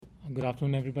Good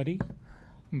afternoon, everybody.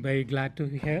 I'm very glad to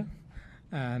be here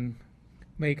and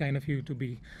very kind of you to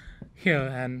be here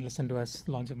and listen to us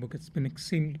launch a book. It's been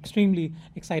extremely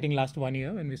exciting last 1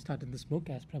 year when we started this book,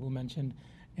 as Prabhu mentioned,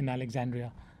 in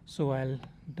Alexandria. So I'll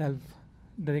delve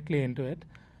directly into it.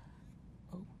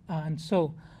 And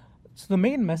so the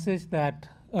main message that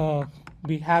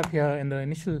we have here in the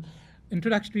initial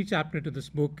introductory chapter to this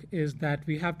book is that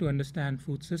we have to understand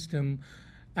food system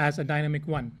as a dynamic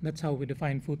one. That's how we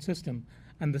define food system.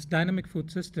 And this dynamic food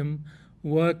system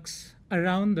works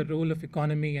around the role of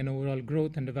economy and overall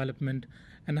growth and development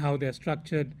and how they're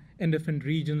structured in different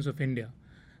regions of India.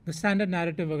 The standard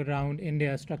narrative around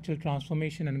India's structural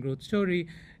transformation and growth story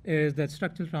is that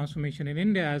structural transformation in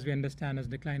India, as we understand, as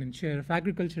decline in share of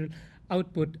agricultural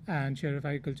output and share of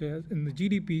agriculture in the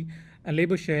GDP and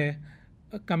labor share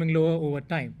coming lower over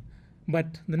time.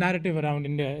 But the narrative around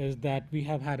India is that we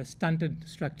have had a stunted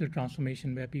structural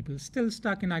transformation where people still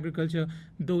stuck in agriculture,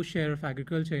 though share of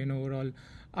agriculture in overall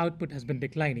output has been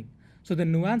declining. So the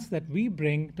nuance that we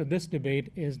bring to this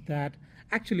debate is that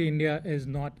actually India is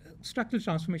not, structural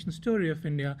transformation story of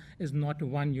India is not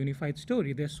one unified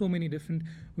story. There's so many different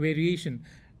variation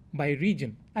by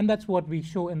region. And that's what we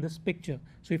show in this picture.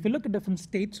 So if you look at different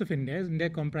states of India, India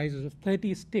comprises of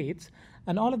 30 states,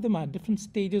 and all of them are different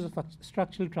stages of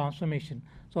structural transformation.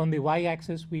 So on the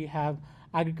y-axis, we have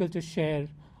agriculture share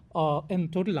in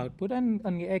total output, and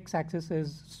on the x-axis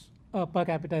is per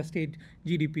capita state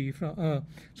GDP.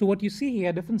 So what you see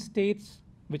here, different states,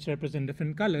 which represent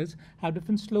different colors, have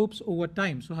different slopes over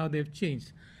time, so how they've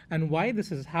changed. And why this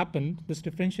has happened, this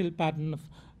differential pattern of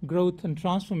growth and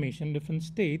transformation in different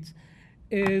states,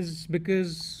 is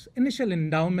because initial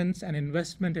endowments and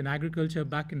investment in agriculture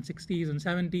back in 60s and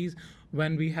 70s,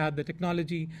 when we had the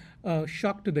technology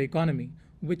shock to the economy,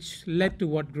 which led to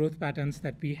what growth patterns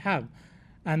that we have.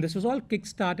 And this was all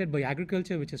kick-started by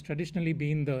agriculture, which has traditionally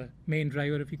been the main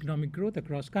driver of economic growth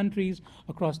across countries,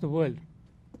 across the world.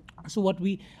 So what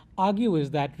we argue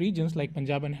is that regions like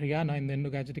Punjab and Haryana in the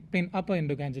Indo-Gangetic Plain, upper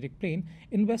Indo-Gangetic Plain,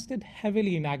 invested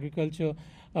heavily in agriculture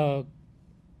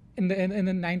in the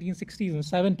 1960s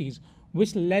and 70s,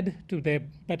 which led to their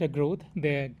better growth,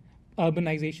 their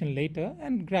urbanization later,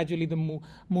 and gradually the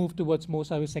move towards more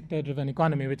service sector-driven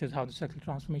economy, which is how the structural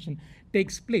transformation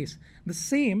takes place. The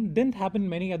same didn't happen in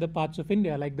many other parts of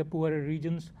India, like the poorer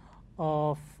regions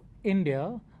of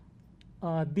India,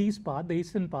 the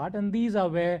eastern part, and these are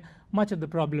where much of the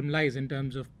problem lies in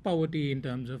terms of poverty, in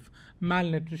terms of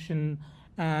malnutrition,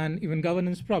 and even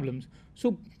governance problems.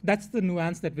 So that's the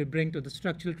nuance that we bring to the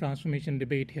structural transformation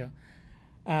debate here.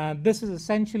 This is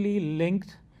essentially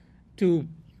linked to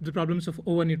the problems of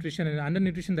overnutrition and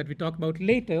undernutrition that we talk about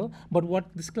later. But what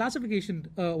this classification,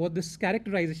 what this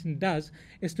characterization does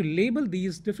is to label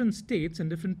these different states and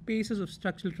different paces of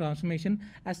structural transformation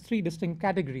as three distinct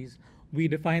categories. We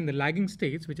define the lagging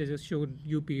states, which I just showed,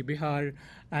 UP, Bihar,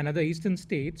 and other eastern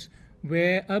states,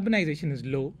 where urbanization is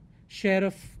low, share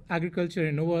of agriculture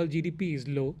in overall GDP is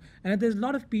low, and there's a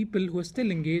lot of people who are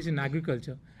still engaged in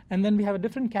agriculture. And then we have a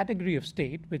different category of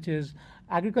state, which is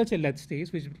agriculture-led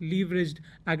states, which leveraged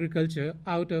agriculture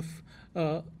out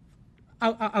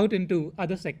into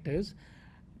other sectors,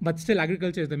 but still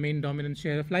agriculture is the main dominant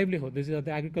share of livelihood. These are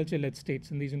the agriculture-led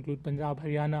states, and these include Punjab,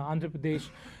 Haryana, Andhra Pradesh,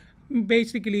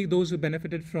 basically those who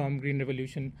benefited from Green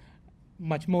Revolution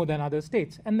much more than other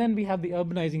states. And then we have the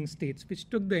urbanizing states, which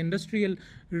took the industrial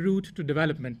route to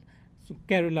development. So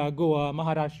Kerala, Goa,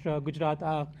 Maharashtra, Gujarat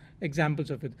are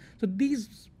examples of it. So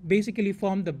these basically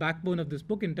form the backbone of this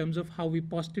book in terms of how we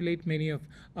postulate many of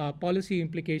policy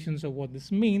implications of what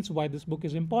this means, why this book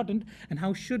is important, and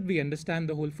how should we understand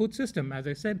the whole food system, as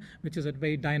I said, which is a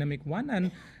very dynamic one.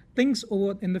 And things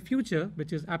over in the future,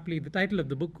 which is aptly the title of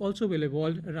the book, also will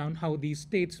evolve around how these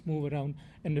states move around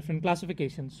in different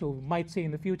classifications. So we might say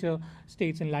in the future,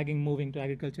 states in lagging moving to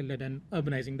agriculture-led and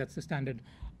urbanizing. That's the standard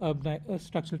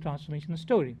structural transformation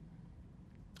story.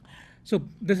 So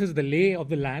this is the lay of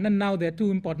the land, and now there are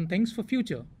two important things for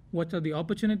future. What are the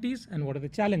opportunities and what are the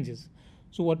challenges?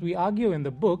 So what we argue in the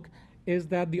book is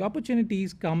that the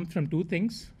opportunities come from two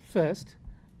things. First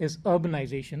is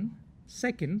urbanization.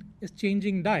 Second is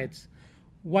changing diets.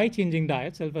 Why changing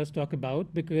diets? I'll first talk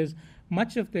about, because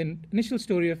much of the initial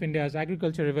story of India's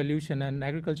agriculture revolution and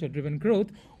agriculture-driven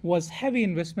growth was heavy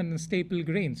investment in staple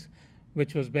grains,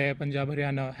 which was where Punjab,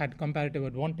 Haryana had comparative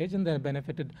advantage and they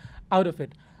benefited out of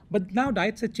it. But now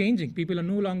diets are changing. People are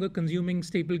no longer consuming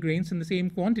staple grains in the same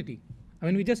quantity. I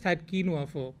mean, we just had quinoa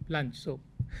for lunch, so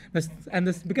And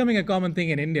this is becoming a common thing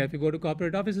in India. If you go to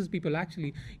corporate offices, people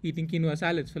actually eating quinoa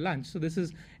salads for lunch. So this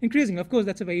is increasing. Of course,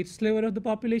 that's a very sliver of the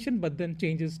population, but then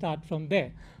changes start from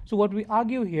there. So what we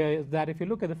argue here is that if you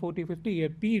look at the 40, 50-year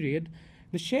period,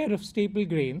 the share of staple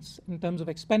grains in terms of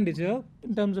expenditure,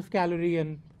 in terms of calorie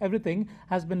and everything,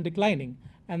 has been declining.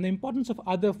 And the importance of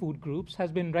other food groups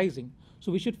has been rising.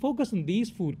 So we should focus on these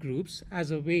food groups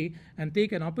as a way and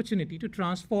take an opportunity to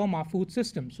transform our food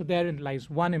system. So therein lies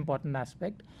one important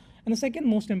aspect. And the second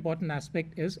most important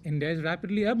aspect is India is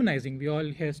rapidly urbanizing. We all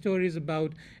hear stories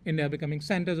about India becoming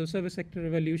centers of service sector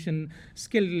revolution,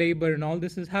 skilled labor, and all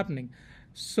this is happening.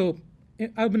 So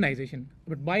urbanization.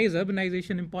 But why is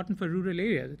urbanization important for rural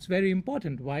areas? It's very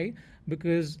important. Why?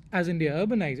 Because as India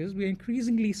urbanizes, we are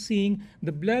increasingly seeing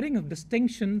the blurring of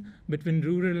distinction between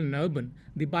rural and urban.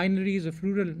 The binaries of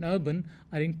rural and urban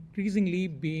are increasingly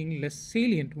being less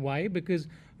salient. Why? Because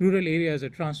rural areas are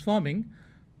transforming.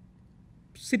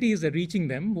 Cities are reaching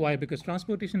them. Why? Because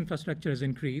transportation infrastructure has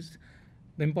increased.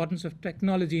 The importance of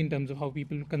technology in terms of how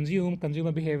people consume,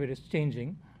 consumer behavior is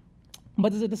changing.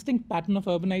 But there's a distinct pattern of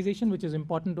urbanization which is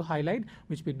important to highlight,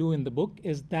 which we do in the book,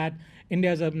 is that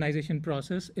India's urbanization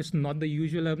process is not the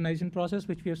usual urbanization process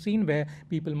which we have seen, where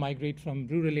people migrate from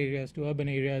rural areas to urban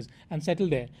areas and settle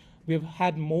there. We've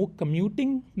had more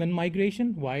commuting than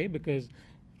migration. Why? Because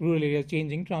rural areas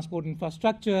changing, transport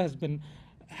infrastructure has been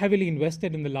heavily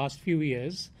invested in the last few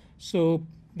years, so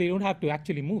they don't have to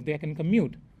actually move, they can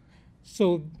commute.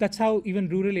 So that's how even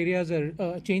rural areas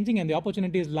are changing, and the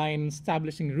opportunities lie in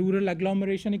establishing rural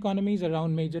agglomeration economies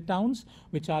around major towns,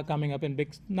 which are coming up in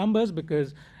big numbers,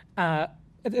 because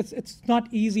it's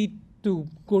not easy to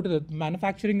go to the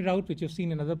manufacturing route, which you've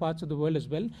seen in other parts of the world as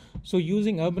well. So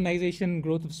using urbanization,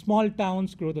 growth of small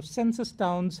towns, growth of census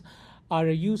towns, are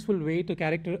a useful way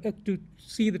to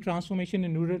see the transformation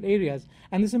in rural areas.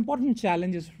 And this important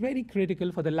challenge is very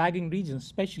critical for the lagging regions,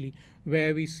 especially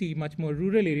where we see much more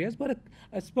rural areas, but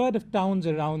a spurt of towns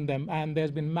around them, and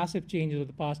there's been massive changes over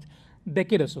the past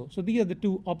decade or so. So these are the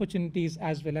two opportunities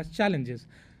as well as challenges.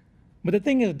 But the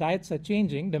thing is, diets are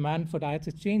changing, demand for diets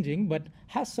is changing, but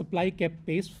has supply kept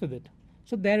pace with it?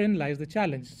 So therein lies the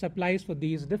challenge. Supplies for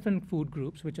these different food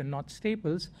groups, which are not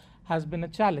staples, has been a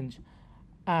challenge.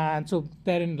 And so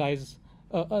therein lies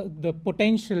the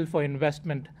potential for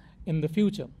investment in the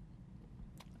future.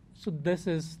 So this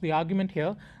is the argument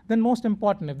here. Then most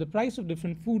important, if the price of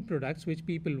different food products which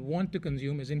people want to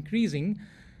consume is increasing,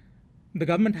 the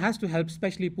government has to help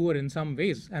especially poor in some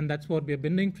ways, and that's what we have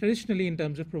been doing traditionally in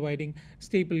terms of providing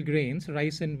staple grains,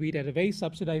 rice and wheat, at a very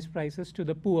subsidized prices to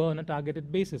the poor on a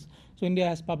targeted basis. So India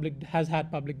has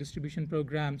had public distribution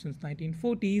programs since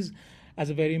 1940s as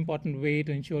a very important way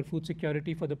to ensure food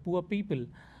security for the poor people.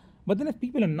 But then if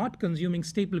people are not consuming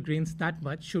staple grains that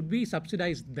much, should we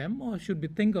subsidize them, or should we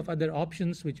think of other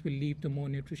options which will lead to more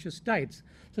nutritious diets?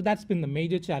 So that's been the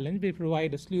major challenge. We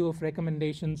provide a slew of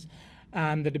recommendations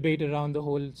and the debate around the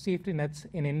whole safety nets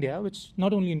in India, which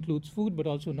not only includes food but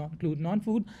also include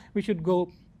non-food. We should go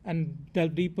and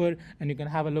delve deeper, and you can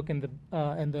have a look in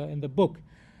the book.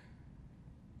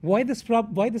 Why this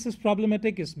is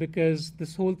problematic is because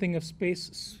this whole thing of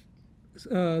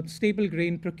staple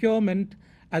grain procurement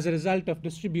as a result of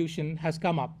distribution has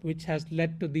come up, which has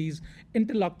led to these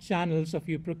interlocked channels of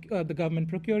the government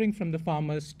procuring from the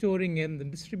farmers, storing in, then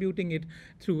distributing it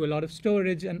through a lot of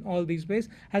storage, and all these ways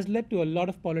has led to a lot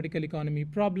of political economy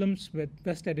problems with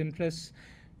vested interests,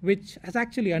 which has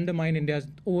actually undermined India's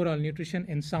overall nutrition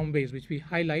in some ways, which we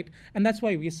highlight. And that's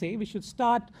why we say we should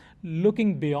start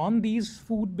looking beyond these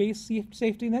food-based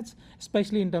safety nets,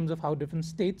 especially in terms of how different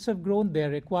states have grown, their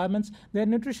requirements, their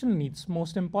nutritional needs,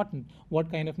 most important,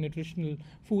 what kind of nutritional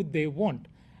food they want.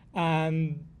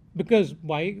 And because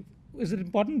why is it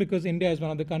important? Because India is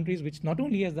one of the countries which not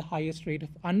only has the highest rate of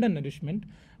undernourishment,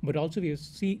 but also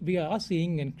we are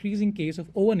seeing an increasing case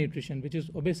of overnutrition, which is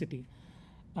obesity.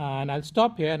 And I'll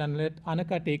stop here and let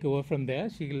Anaka take over from there.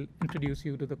 She'll introduce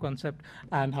you to the concept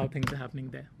and how things are happening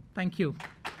there. Thank you.